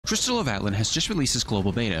Crystal of Atlan has just released its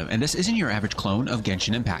global beta, and this isn't your average clone of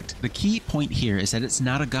Genshin Impact. The key point here is that it's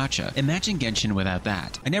not a gacha. Imagine Genshin without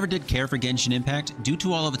that. I never did care for Genshin Impact due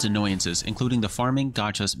to all of its annoyances, including the farming,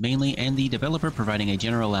 gachas mainly, and the developer providing a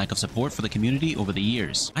general lack of support for the community over the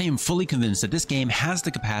years. I am fully convinced that this game has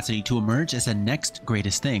the capacity to emerge as the next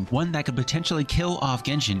greatest thing, one that could potentially kill off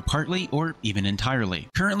Genshin partly or even entirely.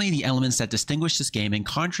 Currently, the elements that distinguish this game in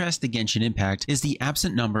contrast to Genshin Impact is the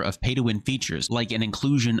absent number of pay-to-win features, like an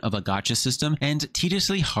inclusion of a gacha system and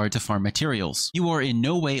tediously hard to farm materials. You are in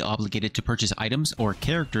no way obligated to purchase items or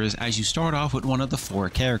characters as you start off with one of the 4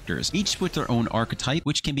 characters, each with their own archetype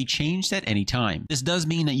which can be changed at any time. This does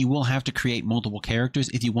mean that you will have to create multiple characters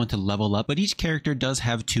if you want to level up, but each character does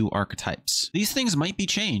have 2 archetypes. These things might be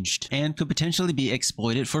changed and could potentially be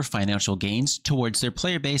exploited for financial gains towards their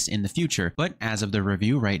player base in the future, but as of the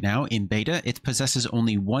review right now in beta, it possesses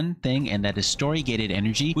only one thing, and that is story-gated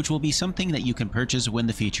energy, which will be something that you can purchase when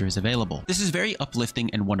the feature is available. This is very uplifting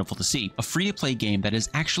and wonderful to see, a free-to-play game that is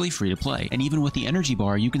actually free to play, and even with the energy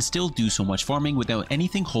bar you can still do so much farming without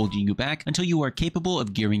anything holding you back until you are capable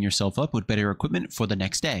of gearing yourself up with better equipment for the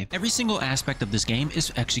next day. Every single aspect of this game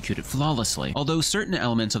is executed flawlessly. Although certain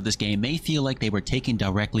elements of this game may feel like they were taken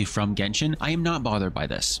directly from Genshin, I am not bothered by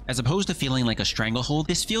this. As opposed to feeling like a stranglehold,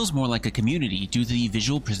 this feels more like a community due to the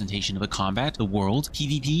visual presentation of the combat, the world,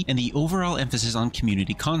 PvP, and the overall emphasis on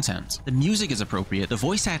community content. The music is appropriate, the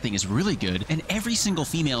voice acting is really good, and every single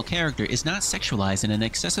female character is not sexualized in an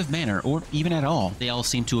excessive manner or even at all. They all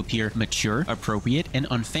seem to appear mature, appropriate, and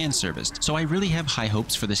unfan-serviced, so I really have high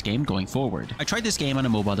hopes for this game going forward. I tried this game on a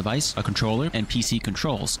mobile device, a controller, and PC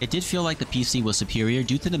controls. It did feel like the PC was superior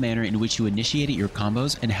due to the manner in which you initiated your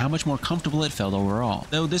combos and how much more comfortable it felt overall,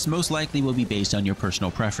 though this most likely will be based on your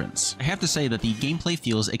personal preference. I have to say that the gameplay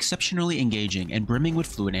feels exceptionally engaging and brimming with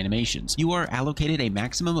fluid animations. You are allocated a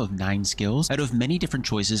maximum of 9 skills out of many different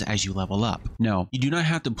choices as you level up. No, you do not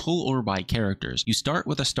have to pull or buy characters. You start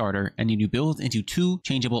with a starter and you build into 2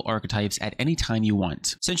 changeable archetypes at any time you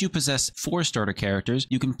want. Since you possess 4 starter characters,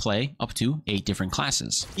 you can play up to 8 different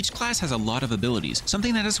classes. Each class has a lot of abilities,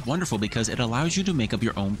 something that is wonderful because it allows you to make up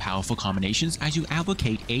your own powerful combinations as you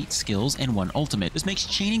allocate 8 skills and 1 ultimate. This makes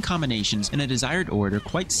chaining combinations in a desired order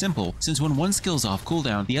quite simple, since when one skill's off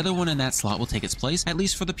cooldown, the other one in that slot will take its place, at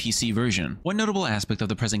least for the PC version. One notable aspect of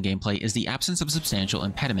the present gameplay is the absence of substantial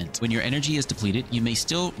impediment. When your energy is depleted, you may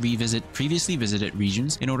still revisit previously visited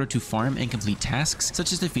regions in order to farm and complete tasks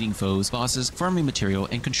such as defeating foes, bosses, farming material,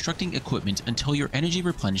 and constructing equipment until your energy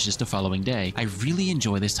replenishes the following day. I really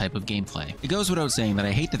enjoy this type of gameplay. It goes without saying that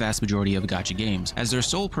I hate the vast majority of gacha games, as their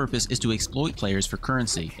sole purpose is to exploit players for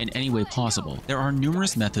currency in any way possible. There are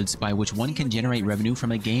numerous methods by which one can generate revenue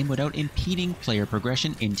from a game without impeding player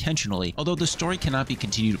progression intentionally. Although the story cannot be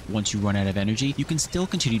continued once you run out of energy, you can still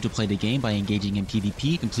continue to play the game by engaging in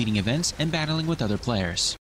PvP, completing events, and battling with other players.